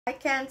Hi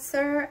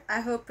Cancer,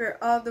 I hope you're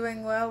all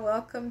doing well.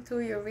 Welcome to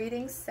your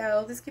reading.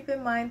 So just keep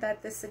in mind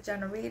that this is a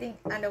general reading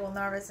and it will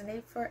not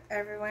resonate for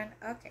everyone.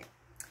 Okay,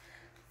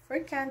 for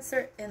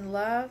Cancer in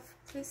love,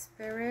 please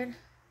Spirit,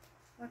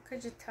 what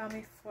could you tell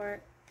me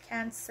for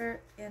Cancer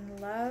in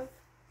love?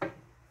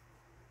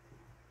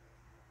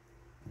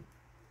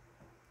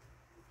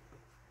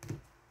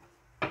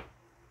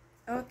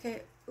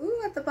 Okay,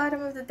 ooh, at the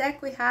bottom of the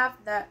deck we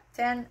have the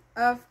 10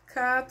 of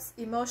Cups,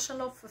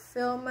 emotional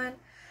fulfillment,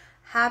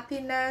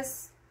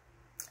 happiness.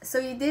 So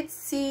you did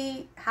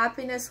see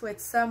happiness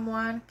with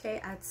someone, okay,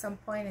 at some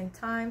point in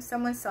time.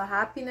 Someone saw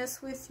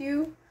happiness with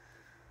you.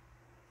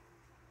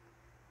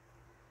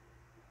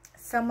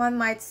 Someone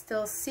might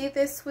still see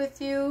this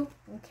with you,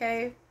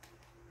 okay.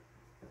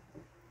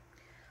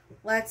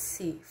 Let's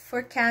see.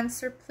 For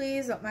Cancer,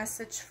 please, what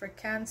message for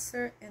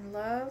Cancer in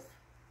love?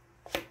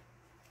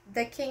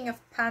 The King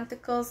of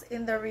Pentacles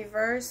in the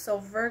reverse, so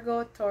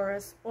Virgo,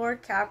 Taurus, or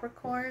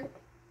Capricorn.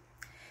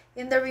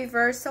 In the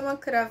reverse, someone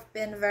could have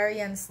been very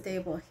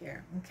unstable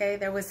here, okay?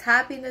 There was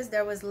happiness,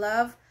 there was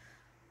love,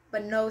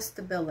 but no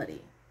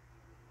stability.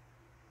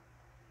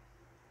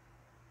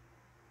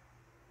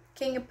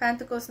 King of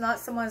Pentacles, not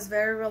someone's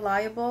very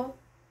reliable,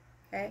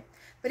 okay?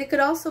 But it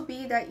could also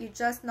be that you're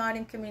just not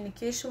in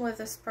communication with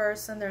this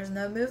person. There's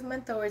no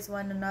movement towards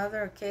one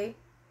another, okay?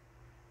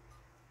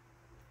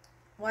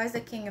 Why is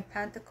the King of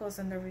Pentacles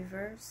in the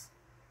reverse?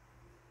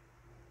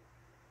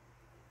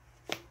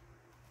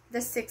 The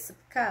Six of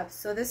Cups.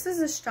 So this is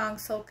a strong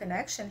soul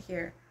connection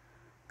here.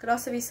 Could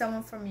also be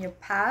someone from your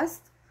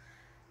past.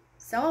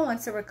 Someone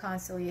wants a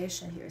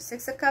reconciliation here.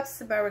 Six of Cups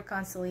is about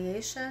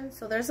reconciliation.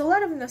 So there's a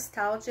lot of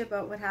nostalgia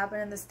about what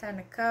happened in this 10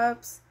 of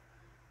Cups.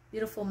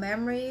 Beautiful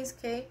memories,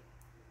 okay?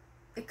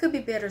 It could be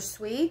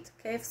bittersweet,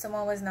 okay, if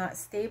someone was not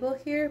stable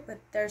here, but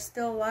there's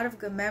still a lot of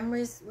good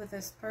memories with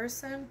this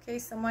person, okay?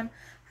 Someone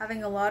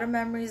having a lot of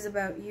memories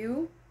about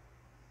you,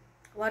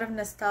 a lot of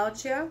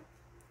nostalgia,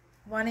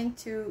 wanting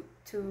to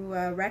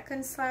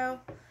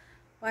reconcile.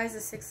 Why is the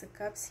Six of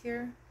Cups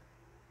here?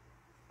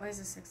 Why is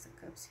the Six of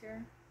Cups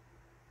here?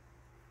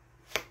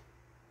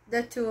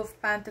 The Two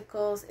of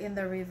Pentacles in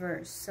the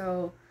reverse.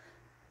 So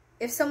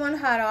if someone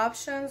had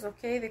options,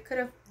 okay, they could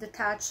have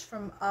detached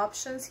from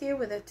options here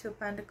with the Two of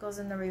Pentacles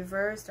in the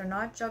reverse. They're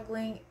not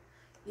juggling,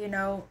 you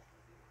know,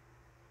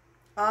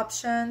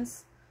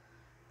 options.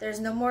 There's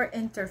no more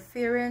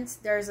interference.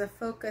 There's a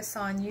focus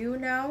on you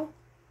now.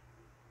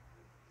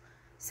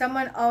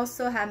 Someone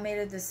also had made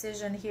a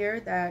decision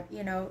here that,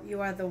 you know, you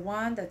are the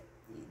one that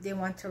they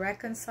want to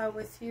reconcile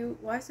with you.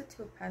 Why is the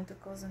Two of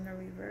Pentacles in the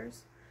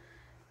reverse?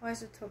 Why is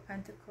the Two of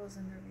Pentacles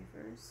in the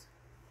reverse?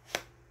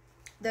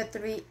 The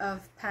Three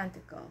of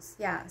Pentacles.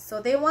 Yeah,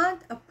 so they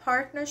want a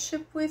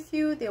partnership with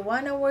you. They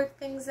want to work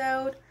things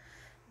out.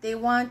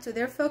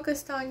 They're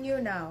focused on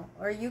you now.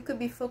 Or you could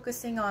be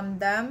focusing on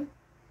them.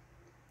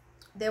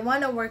 They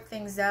want to work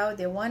things out.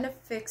 They want to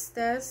fix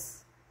this.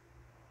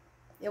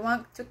 They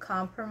want to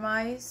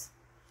compromise.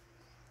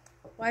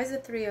 Why is the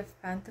Three of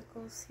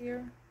Pentacles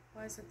here?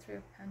 Why is the Three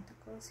of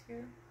Pentacles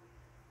here?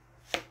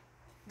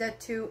 The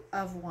Two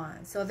of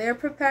Wands. So they're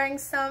preparing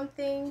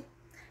something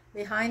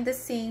behind the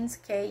scenes,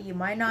 okay? You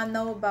might not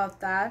know about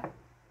that.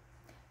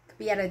 Could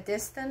be at a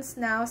distance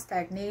now,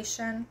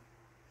 stagnation.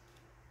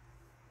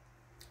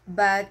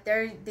 But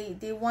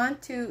they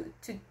want to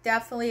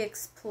definitely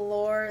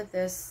explore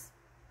this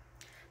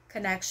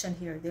connection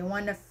here. They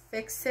want to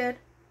fix it.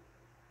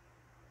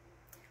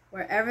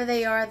 Wherever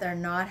they are, they're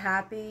not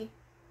happy.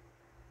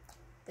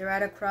 They're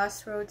at a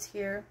crossroads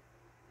here.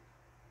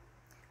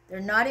 They're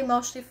not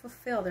emotionally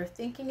fulfilled. They're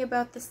thinking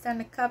about this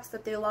 10 of Cups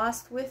that they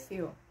lost with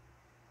you.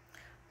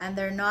 And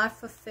they're not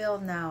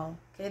fulfilled now.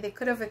 Okay, they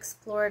could have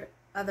explored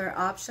other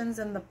options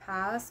in the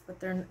past,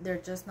 but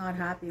they're just not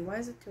happy. Why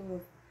is it Two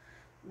of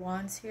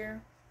Wands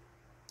here?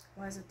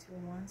 Why is it Two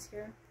of Wands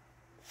here?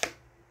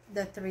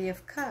 The Three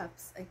of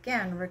Cups.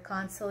 Again,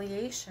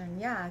 reconciliation.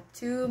 Yeah,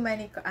 too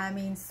many. I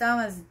mean,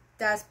 someone's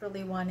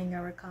desperately wanting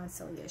a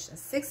reconciliation.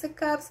 Six of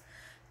Cups,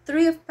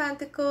 Three of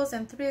Pentacles,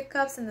 and Three of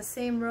Cups in the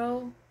same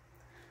row.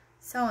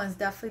 Someone's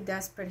definitely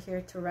desperate here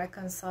to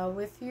reconcile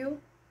with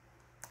you.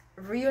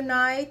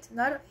 Reunite,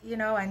 not, you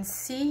know, and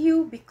see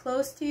you, be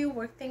close to you,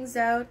 work things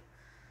out.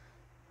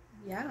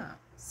 Yeah,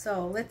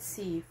 so let's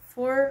see.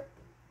 For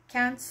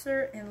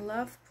Cancer in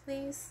love,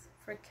 please.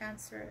 For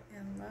Cancer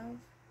in love.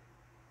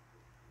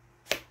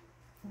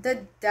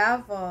 The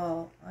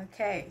Devil.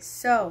 Okay,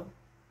 so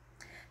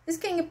this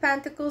King of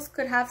Pentacles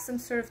could have some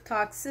sort of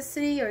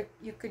toxicity, or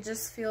you could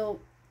just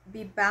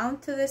be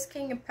bound to this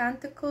King of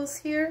Pentacles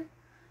here.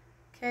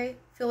 Okay,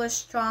 feel a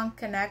strong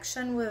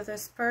connection with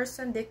this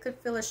person. They could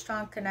feel a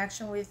strong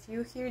connection with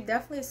you here.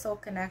 Definitely a soul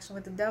connection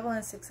with the Devil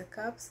and Six of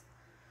Cups.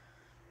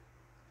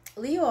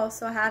 Leo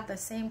also had the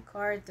same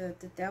card, the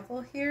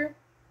Devil here.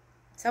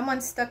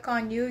 Someone's stuck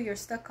on you. You're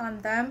stuck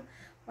on them.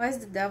 Why is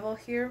the Devil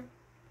here?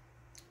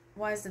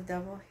 Why is the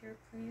Devil here,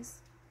 please?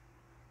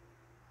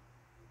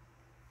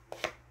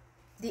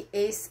 The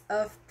Ace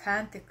of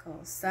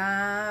Pentacles.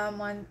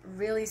 Someone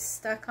really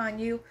stuck on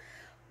you.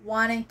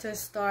 wanting to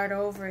start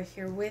over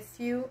here with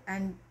you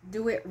and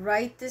do it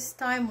right this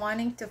time,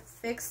 wanting to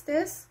fix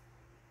this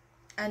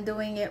and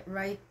doing it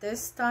right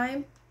this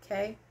time,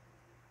 okay?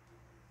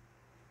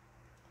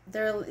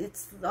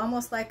 It's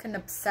almost like an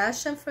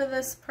obsession for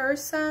this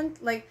person,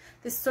 like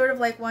they sort of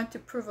like want to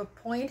prove a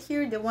point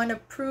here. They want to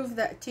prove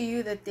that to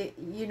you that they,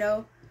 you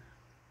know,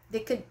 they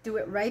could do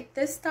it right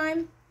this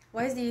time.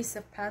 Why is the Ace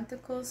of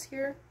Pentacles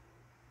here?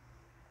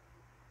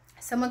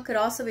 Someone could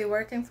also be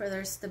working for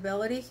their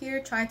stability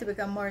here, trying to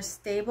become more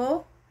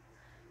stable.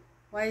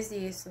 Why is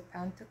the Ace of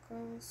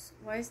Pentacles?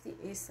 Why is the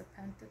Ace of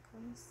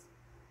Pentacles?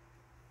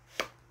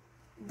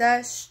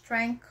 The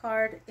Strength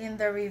card in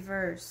the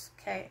reverse,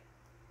 okay?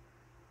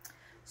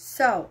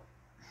 So,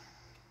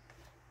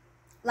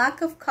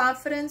 lack of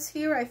confidence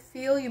here. I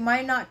feel you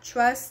might not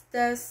trust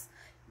this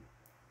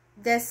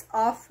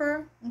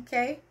offer,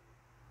 okay?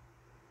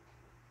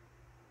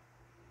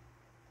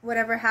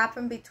 Whatever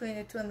happened between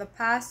you two in the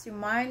past, you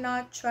might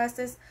not trust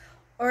this,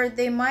 or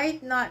they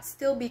might not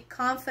still be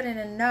confident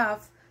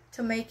enough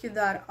to make you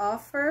that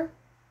offer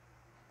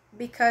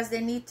because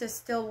they need to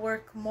still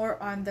work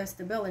more on the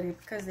stability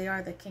because they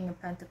are the King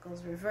of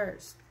Pentacles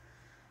reversed.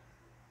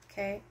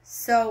 Okay,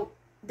 so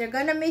they're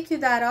going to make you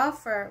that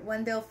offer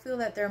when they'll feel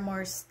that they're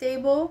more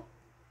stable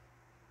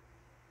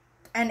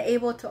and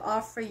able to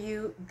offer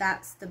you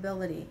that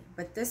stability.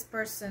 But this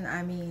person,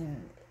 I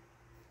mean,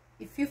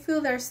 if you feel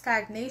there's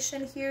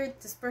stagnation here,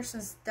 this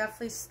person's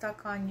definitely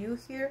stuck on you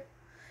here.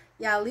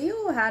 Yeah,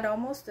 Leo had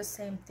almost the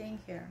same thing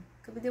here.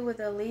 Could be deal with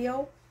a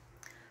Leo.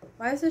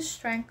 Why is the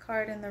Strength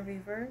card in the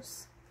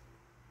reverse?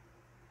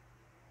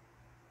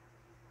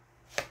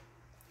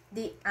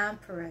 The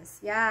Empress.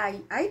 Yeah,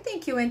 I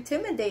think you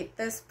intimidate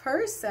this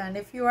person.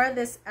 If you are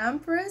this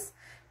Empress,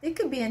 they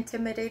could be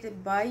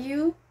intimidated by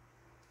you,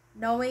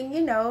 knowing,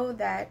 you know,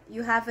 that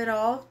you have it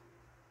all.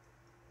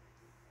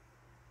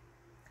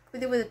 Could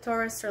be with a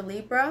Taurus or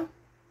Libra.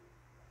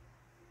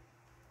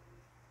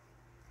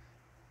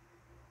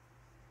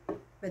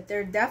 But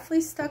they're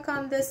definitely stuck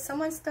on this.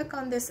 Someone's stuck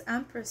on this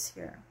Empress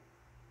here.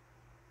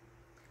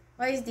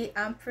 Why is the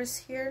Empress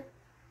here?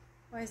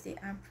 Why is the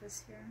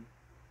Empress here?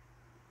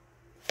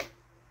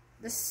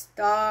 The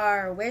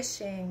Star,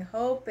 wishing,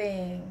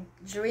 hoping,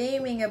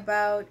 dreaming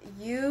about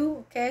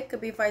you. Okay, it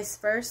could be vice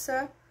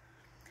versa.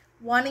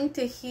 Wanting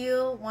to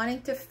heal,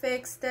 wanting to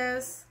fix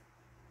this.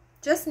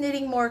 Just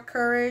needing more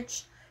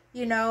courage,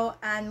 you know,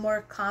 and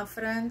more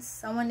confidence.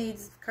 Someone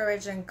needs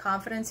courage and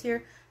confidence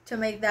here to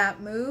make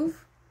that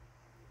move.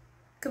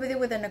 Could be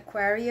with an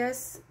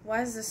Aquarius.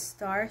 Why is the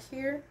Star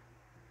here?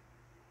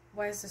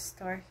 Why is the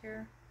Star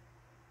here?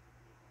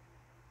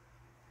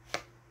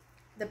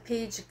 The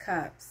Page of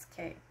Cups.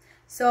 Okay.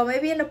 So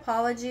maybe an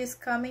apology is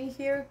coming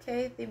here,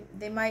 okay?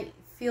 They might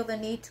feel the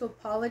need to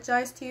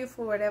apologize to you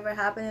for whatever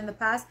happened in the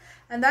past.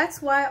 And that's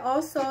why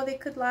also they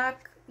could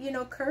lack, you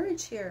know,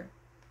 courage here.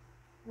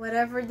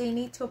 Whatever they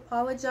need to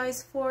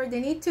apologize for, they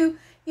need to,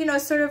 you know,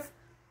 sort of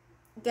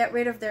get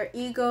rid of their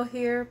ego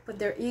here, put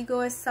their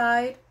ego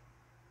aside.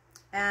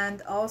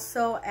 And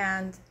also,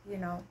 you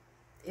know,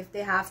 if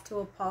they have to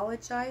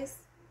apologize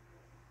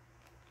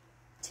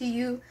to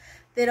you,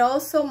 they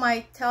also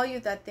might tell you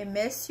that they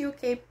miss you.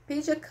 Okay,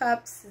 Page of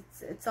Cups,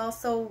 it's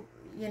also,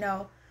 you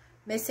know,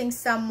 missing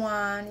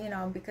someone, you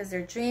know, because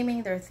they're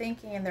dreaming, they're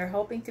thinking, and they're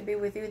hoping to be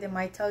with you. They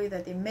might tell you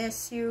that they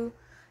miss you,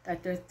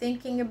 that they're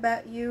thinking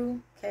about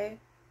you, okay?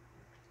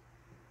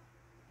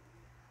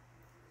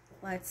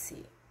 Let's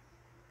see.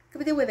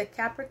 Could be with a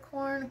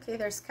Capricorn. Okay,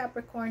 there's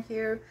Capricorn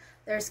here.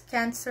 There's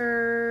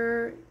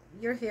Cancer.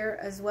 You're here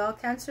as well.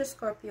 Cancer,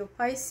 Scorpio,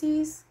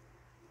 Pisces.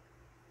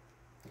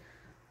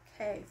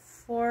 Okay,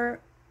 for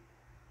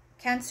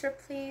Cancer,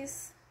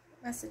 please.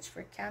 Message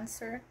for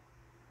Cancer.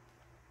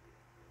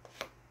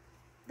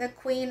 The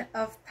Queen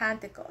of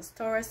Pentacles,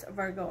 Taurus,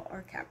 Virgo,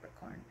 or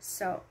Capricorn.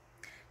 So,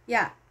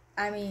 yeah,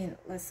 I mean,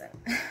 listen.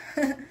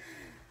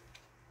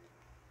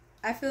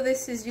 I feel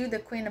this is you, the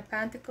Queen of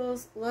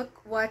Pentacles.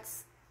 Look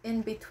what's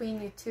in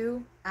between you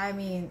two. I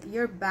mean,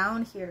 you're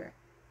bound here.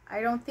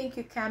 I don't think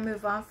you can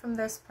move on from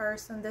this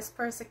person. This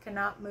person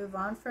cannot move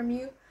on from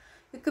you.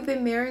 You could be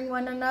mirroring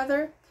one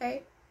another,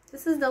 okay?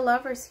 This is the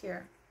Lovers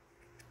here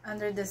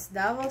under this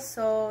Devil.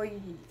 So,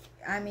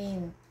 I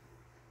mean,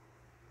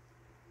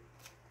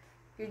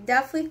 you're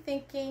definitely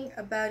thinking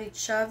about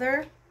each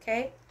other,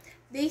 okay?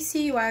 They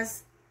see you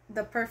as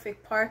the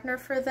perfect partner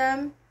for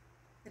them.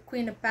 The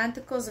Queen of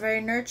Pentacles, very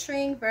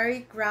nurturing, very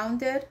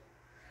grounded.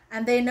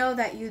 And they know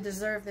that you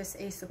deserve this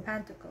Ace of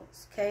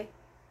Pentacles, okay?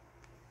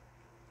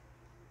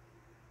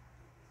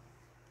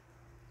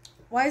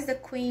 Why is the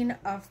Queen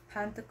of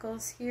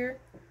Pentacles here?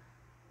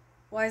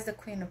 Why is the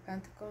Queen of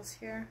Pentacles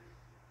here?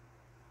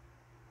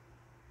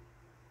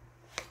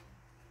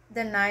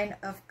 The Nine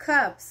of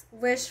Cups,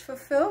 wish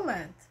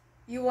fulfillment.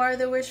 You are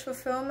the wish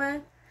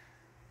fulfillment.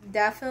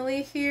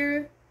 Definitely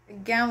here.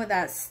 Again, with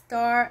that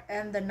Star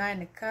and the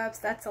Nine of Cups,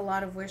 that's a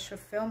lot of wish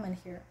fulfillment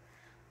here.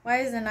 Why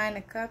is the Nine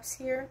of Cups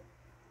here?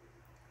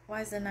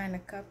 Why is the Nine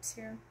of Cups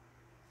here?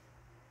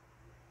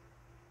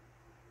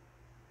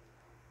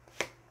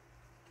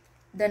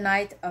 the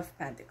Knight of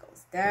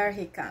Pentacles. There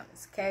he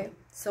comes, okay?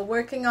 So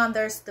working on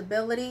their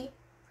stability.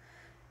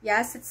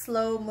 Yes, it's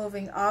slow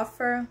moving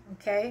offer,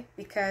 okay?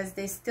 Because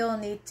they still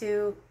need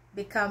to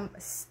become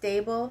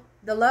stable.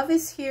 The love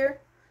is here.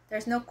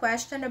 There's no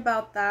question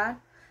about that.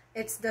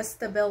 It's the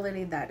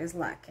stability that is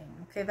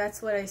lacking, okay?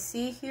 That's what I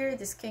see here.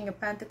 This King of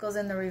Pentacles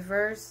in the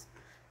reverse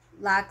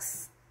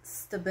lacks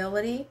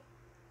stability.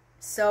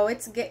 So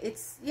it's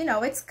you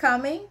know, it's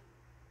coming.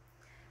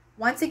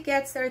 Once it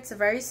gets there, it's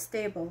very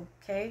stable,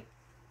 okay?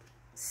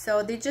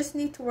 So they just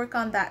need to work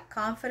on that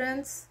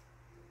confidence.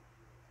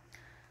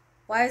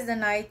 Why is the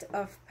Knight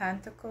of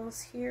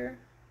Pentacles here?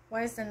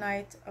 Why is the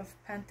Knight of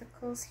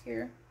Pentacles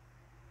here?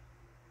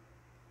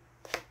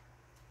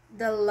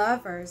 The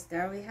Lovers,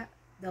 there we have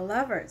the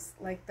Lovers,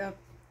 like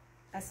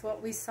that's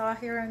what we saw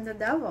here in the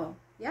Devil.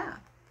 Yeah.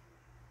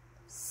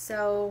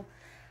 So,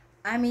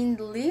 I mean,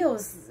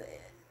 Leo's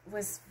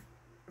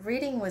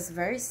reading was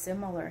very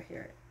similar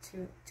here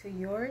to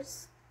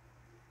yours.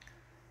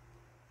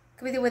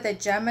 Could be with a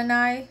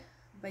Gemini,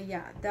 but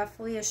yeah,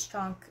 definitely a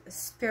strong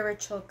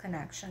spiritual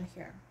connection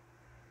here.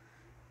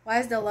 Why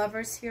is the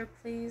Lovers here,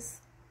 please?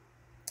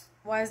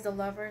 Why is the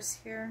Lovers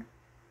here?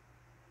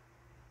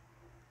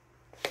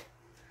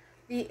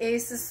 The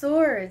Ace of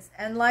Swords.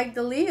 And like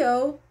the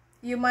Leo,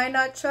 you might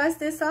not trust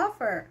this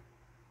offer.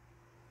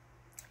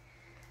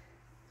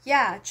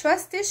 Yeah,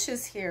 trust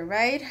issues here,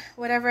 right?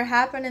 Whatever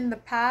happened in the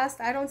past,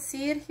 I don't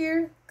see it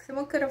here.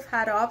 Someone could have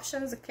had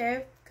options,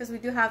 okay? Because we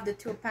do have the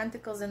Two of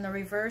Pentacles in the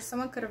reverse.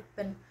 Someone could have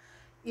been,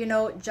 you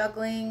know,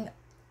 juggling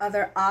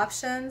other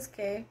options,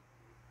 okay?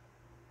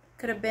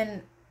 Could have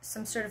been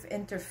some sort of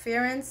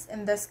interference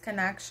in this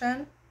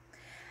connection.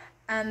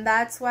 And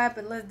that's why,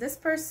 but look, this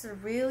person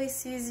really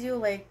sees you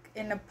like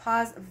in a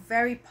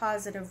very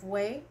positive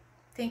way,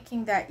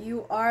 thinking that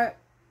you're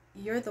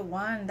the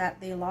one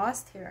that they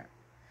lost here.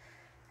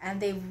 And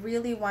they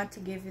really want to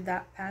give you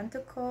that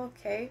pentacle,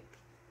 okay?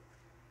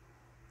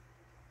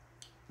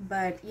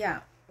 But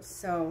yeah,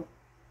 so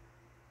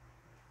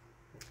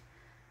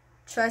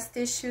trust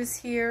issues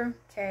here,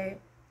 okay?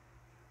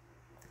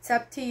 It's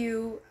up to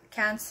you,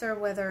 Cancer,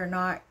 whether or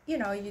not, you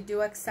know, you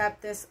do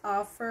accept this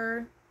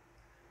offer.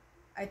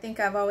 I think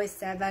I've always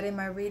said that in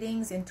my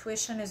readings.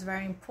 Intuition is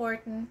very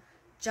important.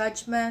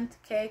 Judgment,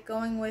 okay?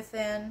 Going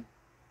within.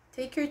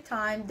 Take your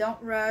time.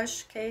 Don't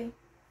rush, okay?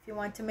 If you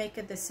want to make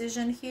a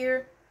decision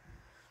here,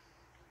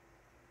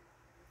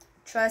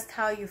 trust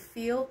how you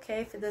feel,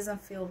 okay? If it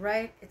doesn't feel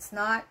right, it's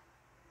not.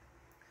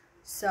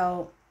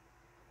 So,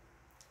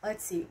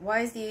 let's see. Why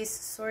is the Ace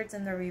of Swords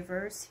in the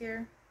reverse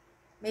here?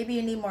 Maybe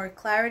you need more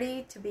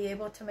clarity to be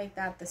able to make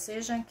that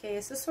decision. Okay,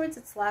 Ace of Swords,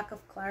 it's lack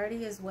of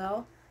clarity as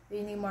well.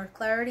 You need more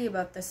clarity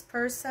about this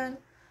person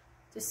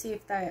to see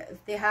if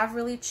they have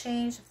really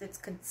changed, if it's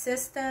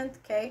consistent,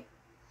 okay?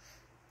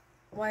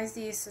 Why is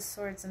the Ace of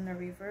Swords in the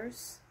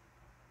reverse?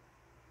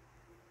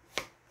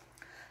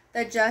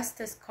 The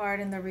Justice card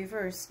in the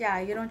reverse. Yeah,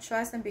 you don't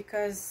trust them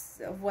because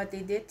of what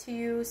they did to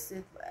you.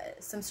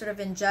 Some sort of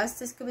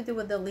injustice could be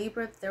with the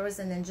Libra. If there was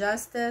an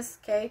injustice,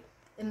 okay,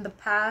 in the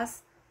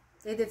past,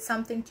 they did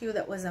something to you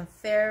that was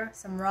unfair,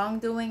 some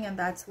wrongdoing, and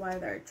that's why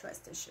there are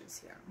trust issues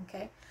here,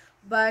 okay?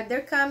 But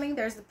they're coming.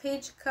 There's the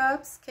Page of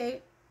Cups,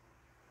 okay?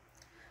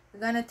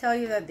 They're going to tell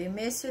you that they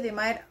miss you. They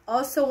might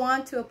also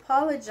want to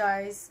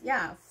apologize,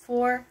 yeah,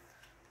 for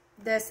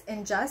this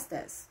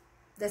injustice,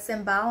 this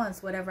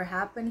imbalance, whatever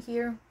happened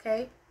here,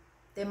 okay?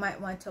 They might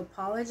want to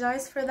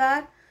apologize for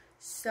that.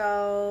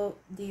 So,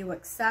 do you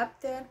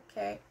accept it,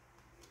 okay?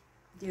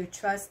 Do you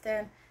trust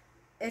it?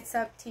 It's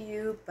up to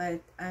you, but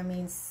I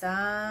mean,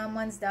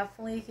 someone's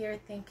definitely here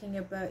thinking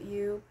about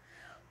you,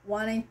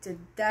 wanting to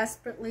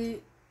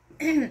desperately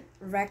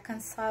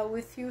reconcile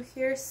with you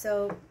here.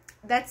 So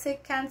that's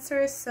it,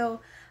 Cancer.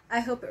 So I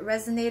hope it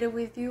resonated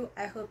with you.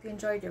 I hope you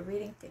enjoyed your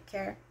reading. Take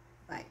care.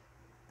 Bye.